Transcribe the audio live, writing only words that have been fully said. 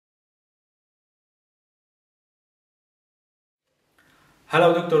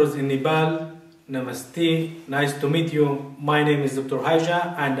Hello doctors in Nepal, Namaste, nice to meet you. My name is Dr.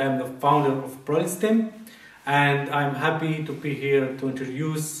 Haija and I'm the founder of Prolistem, and I'm happy to be here to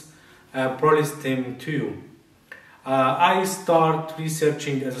introduce Prolistem to you. I start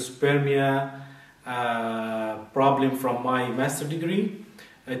researching azoospermia problem from my master degree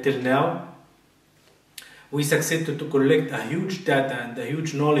till now. We succeeded to collect a huge data and a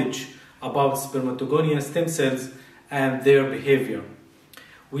huge knowledge about spermatogenesis stem cells and their behavior.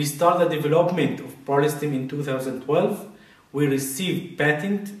 We started the development of Prolistem in 2012. We received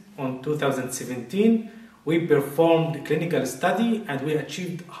patent in 2017. We performed a clinical study and we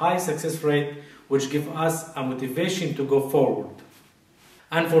achieved high success rate, which gave us a motivation to go forward.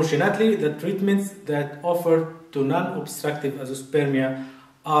 Unfortunately, the treatments that offered to non-obstructive azoospermia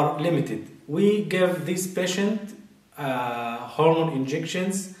are limited. We give these patients hormone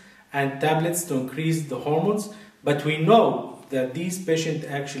injections and tablets to increase the hormones, but we know that this patient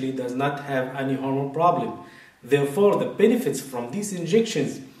actually does not have any hormone problem. Therefore, the benefits from these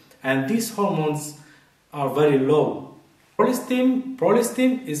injections and these hormones are very low.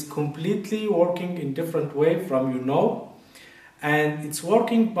 Prolistem is completely working in different way from and it's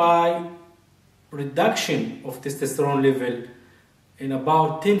working by reduction of testosterone level in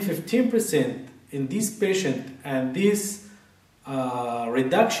about 10-15% in this patient, and this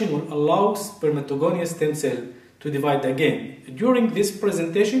reduction will allow spermatogenesis stem cell to divide again. During this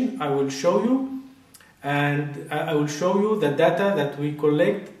presentation, I will show you the data that we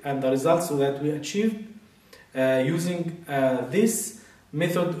collect and the results that we achieved using this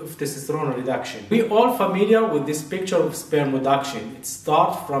method of testosterone reduction. We are all familiar with this picture of sperm reduction. It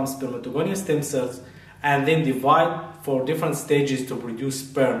starts from spermatogenesis stem cells and then divide for different stages to produce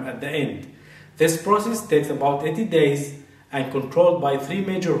sperm at the end. This process takes about 80 days and controlled by three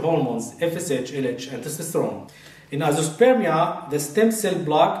major hormones, FSH, LH, and testosterone. In azoospermia, the stem cell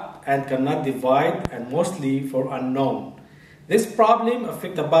blocked and cannot divide, and mostly for unknown. This problem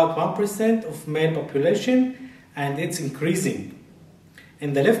affects about 1% of male population, and it's increasing.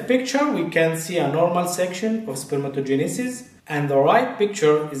 In the left picture, we can see a normal section of spermatogenesis, and the right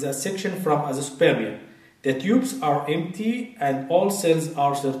picture is a section from azoospermia. The tubes are empty and all cells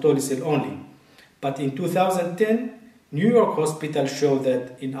are Sertoli cell only. But in 2010, New York Hospital showed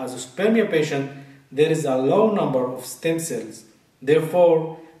that in azoospermia patient, there is a low number of stem cells.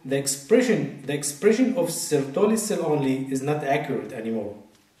 Therefore, the expression of Sertoli cell only is not accurate anymore.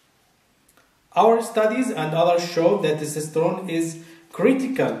 Our studies and others show that testosterone is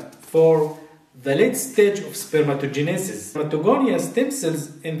critical for the late stage of spermatogenesis. Spermatogenesis stem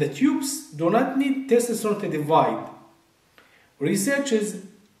cells in the tubes do not need testosterone to divide. Researchers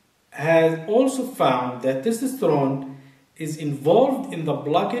have also found that testosterone is involved in the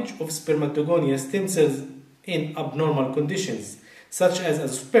blockage of spermatogenesis stem cells in abnormal conditions, such as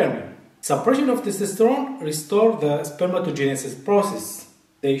azoospermia. Suppression of testosterone restores the spermatogenesis process.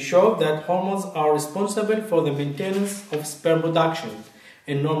 They show that hormones are responsible for the maintenance of sperm production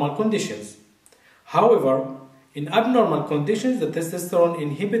in normal conditions. However, in abnormal conditions, the testosterone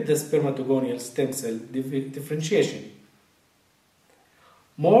inhibits the spermatogenesis stem cell differentiation.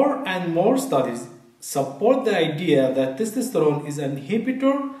 More and more studies support the idea that testosterone is an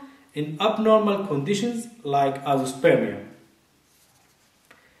inhibitor in abnormal conditions like azoospermia.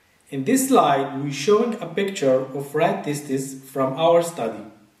 In this slide, we are showing a picture of rat testis from our study.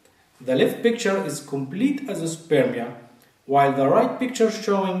 The left picture is complete azoospermia, while the right picture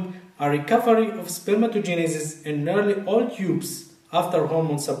showing a recovery of spermatogenesis in nearly all tubes after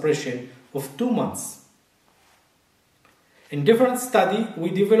hormone suppression of 2 months. In different study, we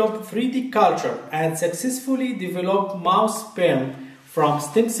developed 3D culture and successfully developed mouse sperm from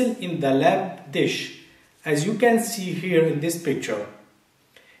stem cell in the lab dish, as you can see here in this picture.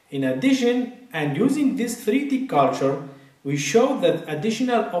 In addition, and using this 3D culture, we showed that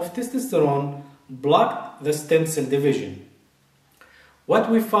additional of testosterone blocked the stem cell division. What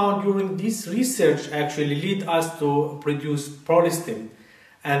we found during this research actually led us to produce Prolistem,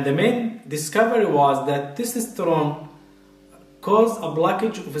 and the main discovery was that testosterone cause a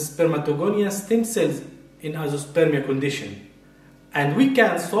blockage of spermatogenesis stem cells in azoospermia condition. And we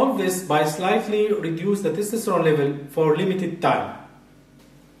can solve this by slightly reduce the testosterone level for limited time.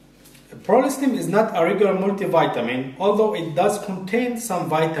 Prolistem is not a regular multivitamin, although it does contain some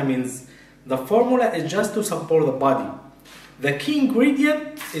vitamins. The formula is just to support the body. The key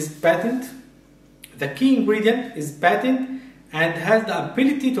ingredient is patent. And has the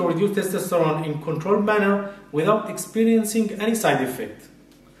ability to reduce testosterone in controlled manner without experiencing any side effect.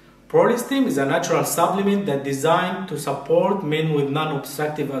 Prolistem is a natural supplement that is designed to support men with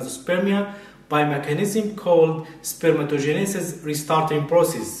non-obstructive azoospermia by a mechanism called Spermatogenesis Restarting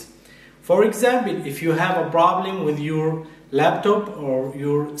Process. For example, if you have a problem with your laptop or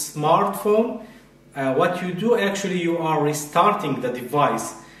your smartphone, what you do actually, you are restarting the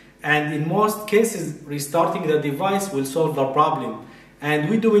device, and in most cases restarting the device will solve the problem. And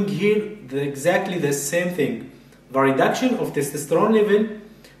we're doing here exactly the same thing. The reduction of testosterone level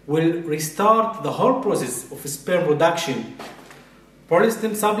will restart the whole process of sperm production.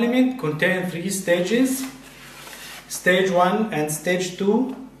 Prolistem supplement contains 3 stages: stage 1 and stage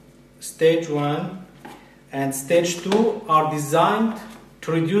 2. Stage 1 and stage 2 are designed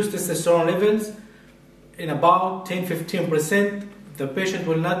to reduce testosterone levels in about 10-15%. The patient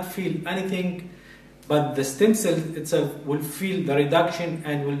will not feel anything, but the stem cell itself will feel the reduction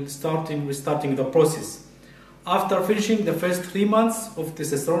and will restarting the process. After finishing the first 3 months of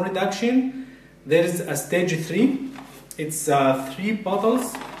testosterone reduction, there is a stage 3. It's 3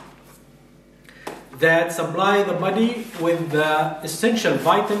 bottles that supply the body with the essential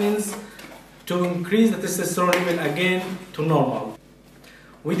vitamins to increase the testosterone level again to normal.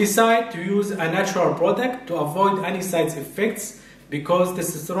 We decide to use a natural product to avoid any side effects, because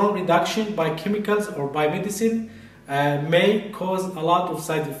testosterone reduction by chemicals or by medicine may cause a lot of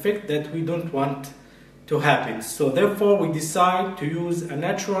side effects that we don't want to happen. So therefore we decide to use a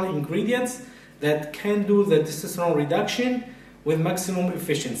natural ingredients that can do the testosterone reduction with maximum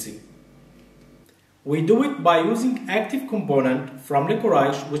efficiency. We do it by using active component from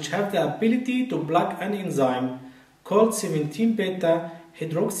licorice, which have the ability to block an enzyme called 17-beta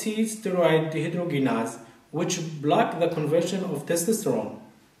hydroxysteroid dehydrogenase, which block the conversion of testosterone.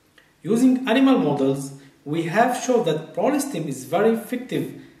 Using animal models, we have shown that Prolistem is very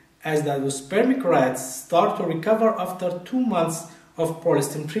effective, as the azoospermic rats start to recover after 2 months of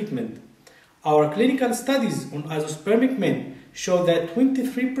Prolistem treatment. Our clinical studies on azoospermic men show that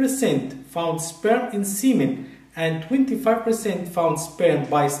 23% found sperm in semen and 25% found sperm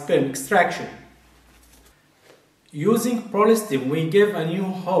by sperm extraction. Using Prolistem, we give a new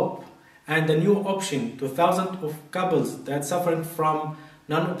hope and a new option to thousands of couples that suffering from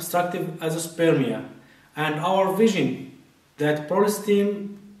non-obstructive azoospermia, and our vision that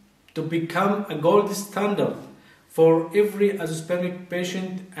Prolistem to become a gold standard for every azoospermic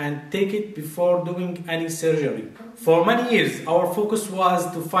patient and take it before doing any surgery. For many years, our focus was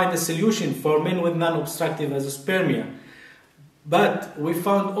to find a solution for men with non-obstructive azoospermia, but we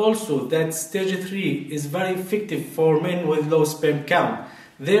found also that stage 3 is very effective for men with low sperm count.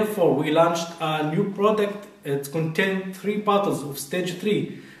 Therefore, we launched a new product. It contains 3 bottles of stage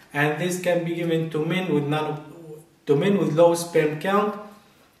 3, and this can be given to men with low sperm count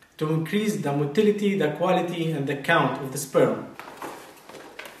to increase the motility, the quality, and the count of the sperm.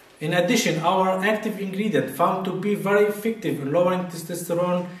 In addition, our active ingredient found to be very effective in lowering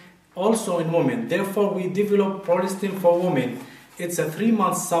testosterone also in women. Therefore, we developed Prolistem for women. It's a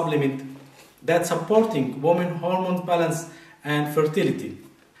 3-month supplement that's supporting women hormone balance and fertility.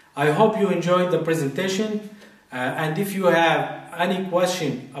 I hope you enjoyed the presentation, and if you have any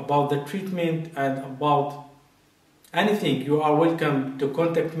question about the treatment and about anything, you are welcome to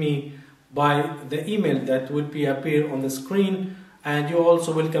contact me by the email that will appear on the screen, and you're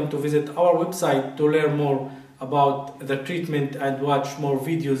also welcome to visit our website to learn more about the treatment and watch more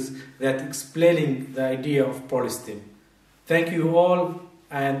videos that explaining the idea of Prolistem. Thank you all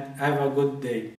and have a good day.